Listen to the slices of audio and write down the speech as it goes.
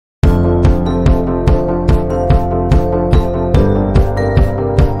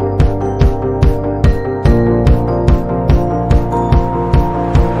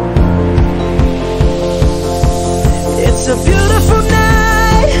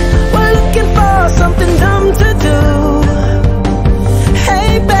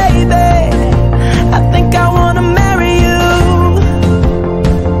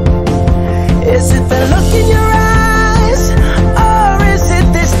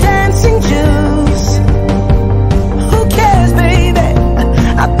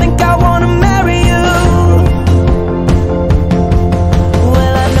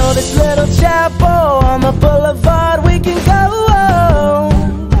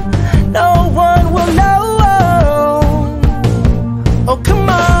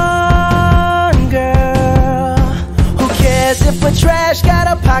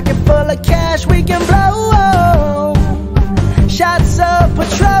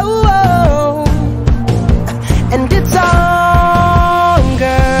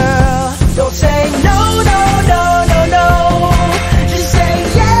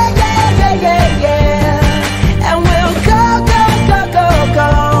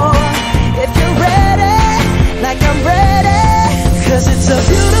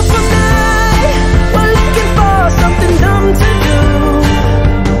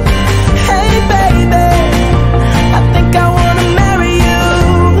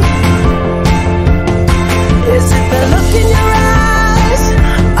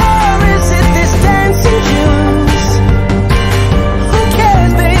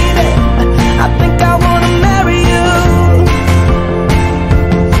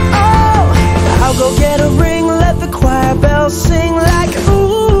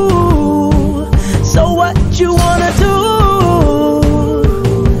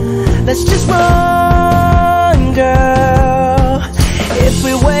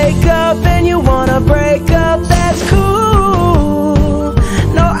wake up and you wanna break up, that's cool.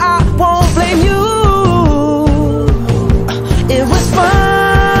 No, I won't blame you. It was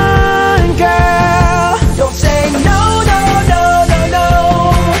fun, girl. Don't say no, no, no, no, no.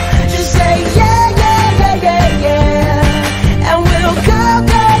 Just say yeah, yeah, yeah, yeah, yeah. And we'll go,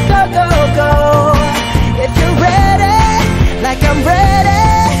 go, go, go, go. If you're ready, like I'm ready.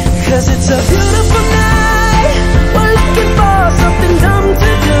 'Cause it's a beautiful night. We're looking for something dumb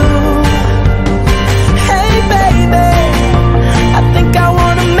to do. Hey baby, I think I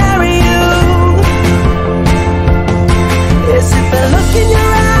wanna marry you. Is it the look in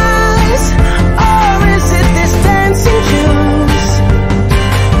your eyes, or is it this dancing juice?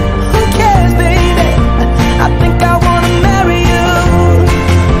 Who cares, baby? I think I wanna marry you.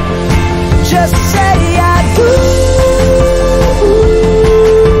 Just say I do.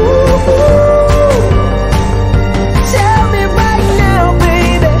 Tell me right now,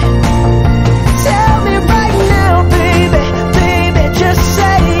 baby. Tell me right now, baby. Baby, just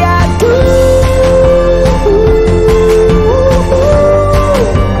say I do.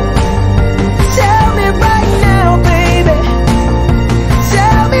 Tell me right now, baby.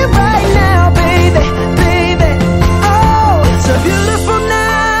 Tell me right now, baby. Baby, oh, it's a beautiful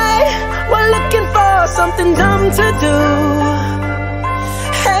night. We're looking for something dumb to do.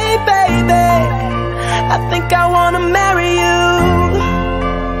 Hey baby, I think I wanna marry you.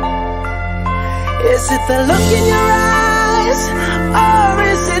 Is it the look in your eyes, or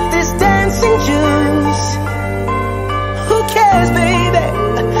is it this dancing juice? Who cares, baby?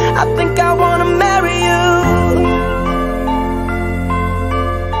 I think I wanna marry you.